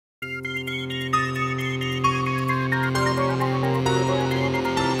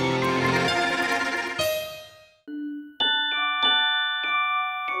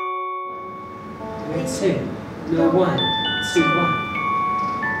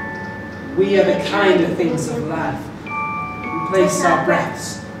We are the kinder things of life. We place our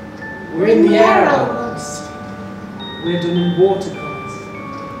breaths. We're in the air almost. We're done in watercolours.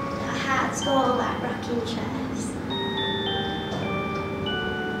 Our hearts go all like rocking chairs.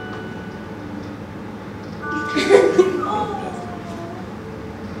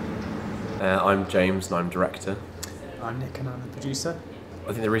 I'm James and I'm director. I'm Nick and I'm the producer. I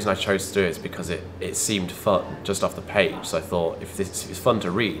think the reason I chose to do it is because it seemed fun just off the page, so I thought if it's fun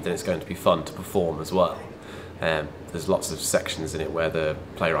to read, then it's going to be fun to perform as well. There's lots of sections in it where the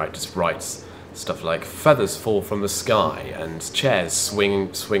playwright just writes stuff like feathers fall from the sky and chairs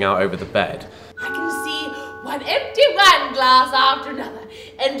swing out over the bed. I can see one empty wine glass after another,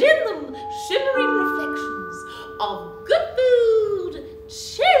 and in them shimmering reflections of good food,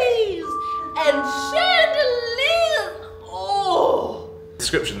 cherries, and chandeliers. Oh! The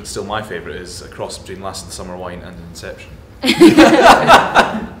description that's still my favourite is a cross between Last of the Summer Wine and Inception.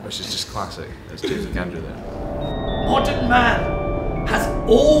 Which is just classic. There's James and Kendra there. Modern man has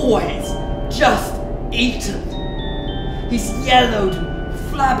always just eaten. He's yellowed,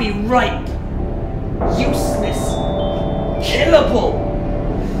 flabby, ripe, useless, killable.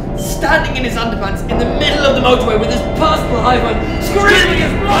 Standing in his underpants in the middle of the motorway with his personal iPhone, screaming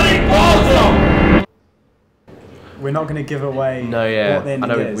his bloody balls off! We're not going to give away No, yeah. what the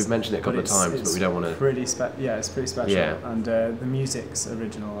ending I know is, we've mentioned it a couple of times, but we don't want to... Yeah, it's pretty special. Yeah. And the music's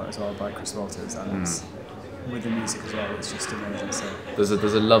original as well by Chris Walters, and it's, with the music as well, it's just amazing. So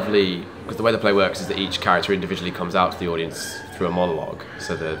There's a lovely... Because the way the play works is that each character individually comes out to the audience through a monologue.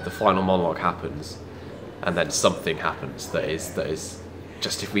 So the final monologue happens, and then something happens that is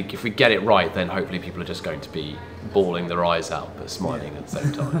just if we get it right, then hopefully people are just going to be bawling their eyes out but smiling at the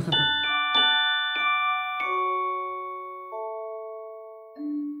same time.